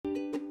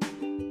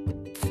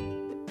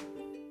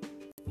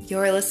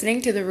You're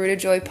listening to the Root of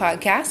Joy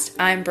podcast.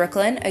 I'm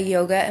Brooklyn, a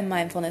yoga and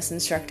mindfulness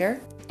instructor.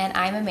 And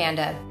I'm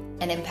Amanda,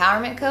 an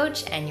empowerment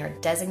coach and your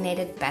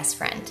designated best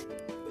friend.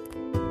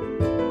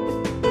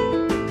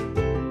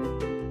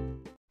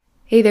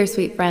 Hey there,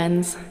 sweet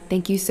friends.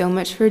 Thank you so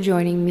much for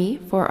joining me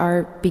for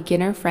our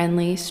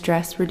beginner-friendly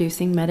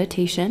stress-reducing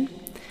meditation.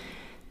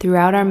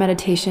 Throughout our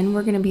meditation,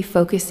 we're going to be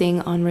focusing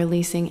on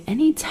releasing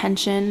any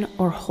tension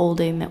or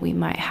holding that we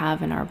might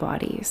have in our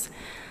bodies.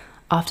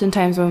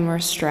 Oftentimes when we're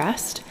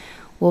stressed,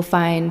 we'll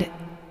find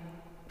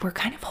we're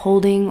kind of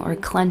holding or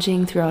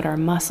clenching throughout our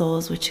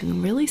muscles, which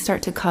can really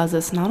start to cause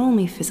us not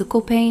only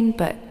physical pain,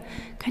 but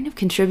kind of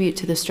contribute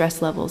to the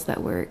stress levels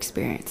that we're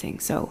experiencing.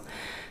 So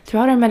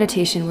throughout our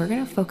meditation, we're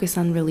going to focus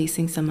on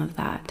releasing some of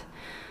that.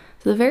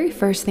 So the very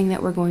first thing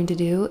that we're going to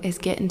do is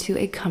get into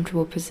a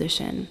comfortable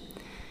position.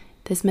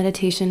 This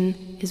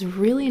meditation is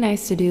really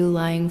nice to do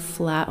lying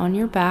flat on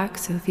your back.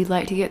 So if you'd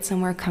like to get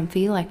somewhere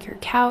comfy like your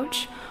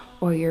couch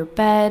or your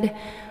bed,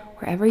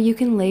 wherever you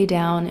can lay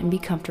down and be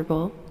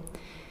comfortable.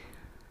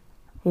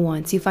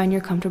 Once you find your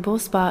comfortable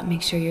spot,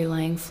 make sure you're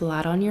laying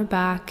flat on your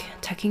back,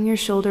 tucking your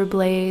shoulder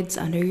blades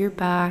under your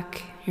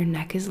back, your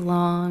neck is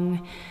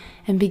long,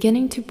 and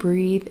beginning to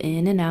breathe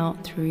in and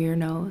out through your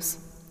nose.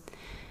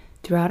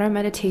 Throughout our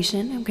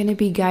meditation, I'm going to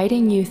be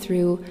guiding you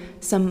through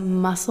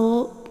some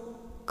muscle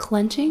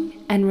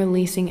clenching and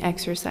releasing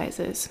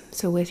exercises.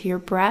 So with your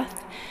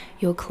breath,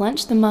 you'll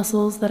clench the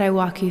muscles that I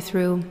walk you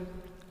through,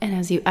 and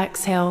as you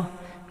exhale,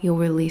 you'll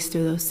release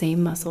through those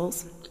same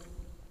muscles.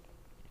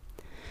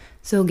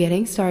 So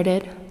getting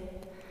started,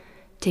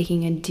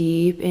 taking a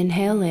deep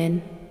inhale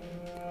in,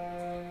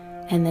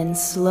 and then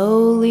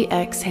slowly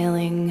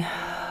exhaling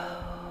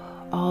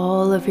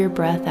all of your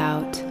breath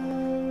out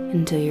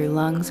until your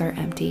lungs are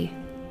empty.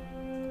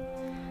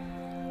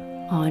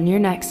 On your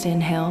next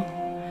inhale,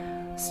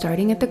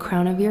 starting at the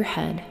crown of your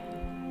head,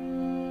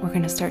 we're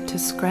going to start to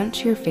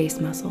scrunch your face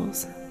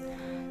muscles.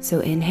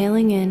 So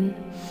inhaling in,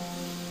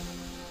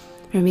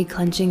 you're going to be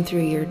clenching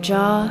through your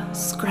jaw,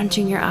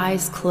 scrunching your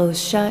eyes closed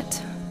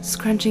shut,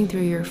 scrunching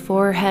through your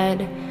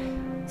forehead,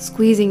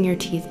 squeezing your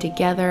teeth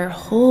together,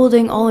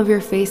 holding all of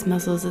your face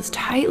muscles as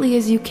tightly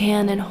as you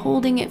can and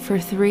holding it for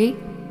 3,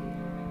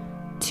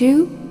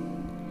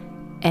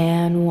 2,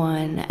 and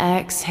 1.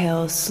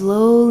 Exhale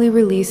slowly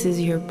releases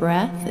your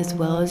breath as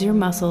well as your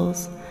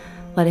muscles,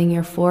 letting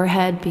your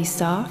forehead be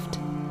soft.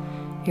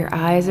 Your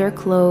eyes are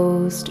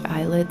closed,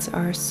 eyelids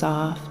are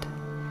soft.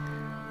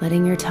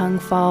 Letting your tongue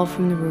fall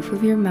from the roof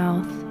of your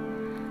mouth,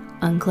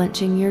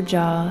 unclenching your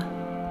jaw.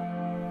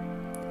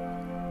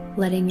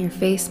 Letting your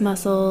face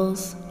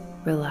muscles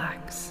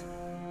relax.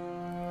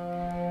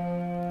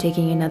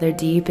 Taking another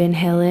deep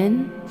inhale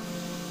in,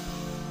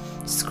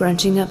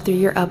 scrunching up through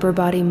your upper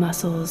body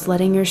muscles,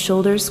 letting your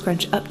shoulders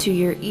scrunch up to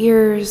your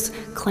ears,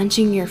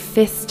 clenching your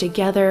fists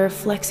together,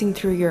 flexing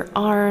through your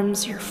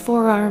arms, your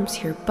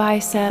forearms, your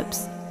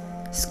biceps,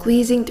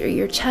 squeezing through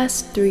your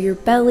chest, through your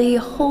belly,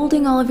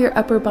 holding all of your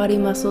upper body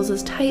muscles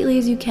as tightly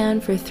as you can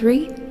for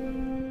 3,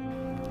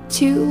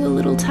 2, a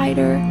little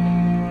tighter,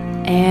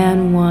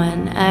 and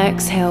 1.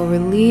 Exhale,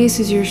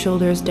 releases your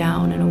shoulders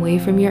down and away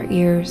from your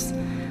ears,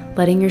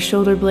 letting your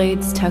shoulder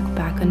blades tuck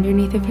back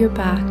underneath of your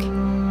back.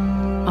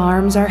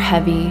 Arms are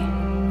heavy,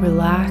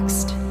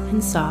 relaxed,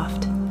 and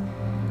soft.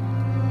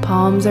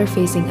 Palms are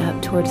facing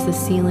up towards the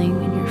ceiling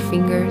and your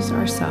fingers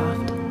are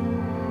soft.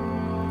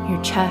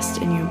 Your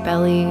chest and your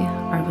belly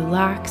are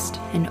relaxed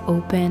and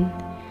open,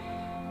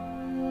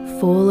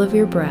 full of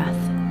your breath.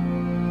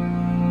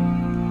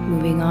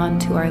 Moving on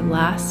to our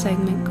last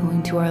segment,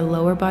 going to our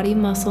lower body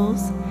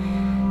muscles,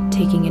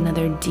 taking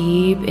another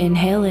deep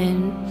inhale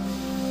in.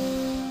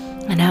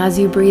 And as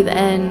you breathe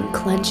in,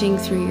 clenching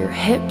through your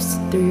hips,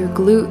 through your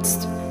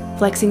glutes,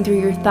 flexing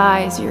through your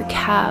thighs, your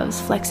calves,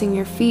 flexing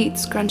your feet,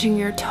 scrunching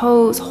your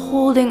toes,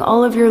 holding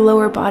all of your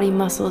lower body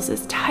muscles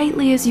as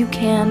tightly as you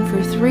can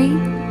for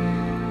 3,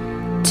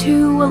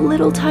 2, a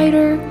little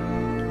tighter,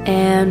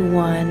 and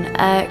 1.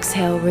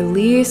 Exhale,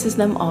 releases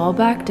them all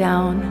back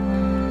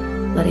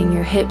down, letting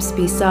your hips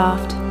be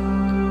soft,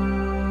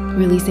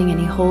 releasing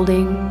any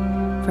holding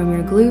from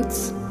your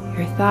glutes,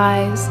 your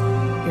thighs,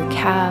 your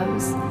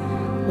calves,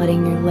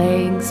 letting your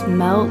legs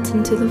melt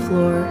into the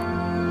floor.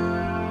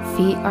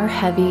 Feet are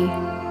heavy,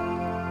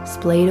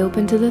 splayed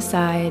open to the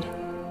side,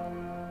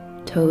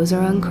 toes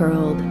are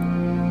uncurled.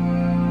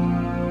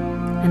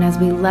 And as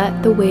we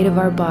let the weight of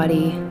our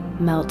body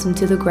melt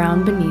into the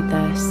ground beneath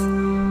us,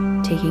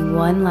 taking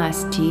one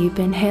last deep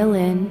inhale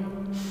in,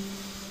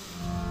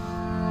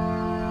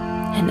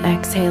 and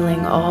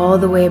exhaling all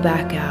the way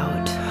back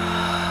out.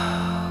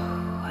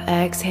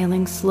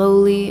 Exhaling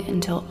slowly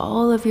until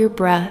all of your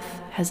breath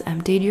has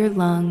emptied your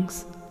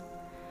lungs,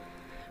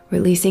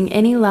 releasing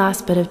any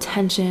last bit of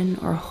tension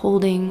or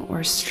holding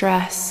or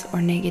stress or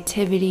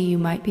negativity you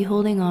might be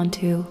holding on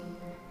to,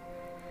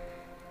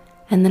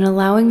 and then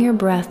allowing your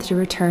breath to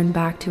return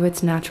back to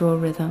its natural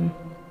rhythm.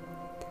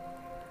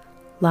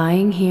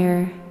 Lying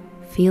here,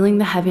 feeling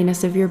the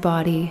heaviness of your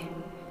body,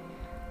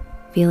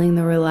 feeling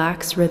the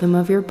relaxed rhythm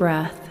of your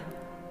breath,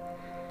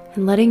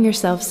 and letting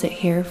yourself sit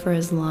here for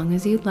as long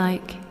as you'd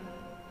like.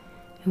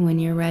 And when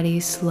you're ready,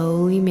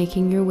 slowly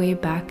making your way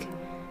back,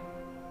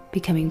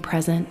 becoming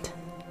present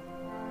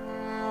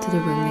to the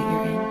room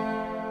that you're in.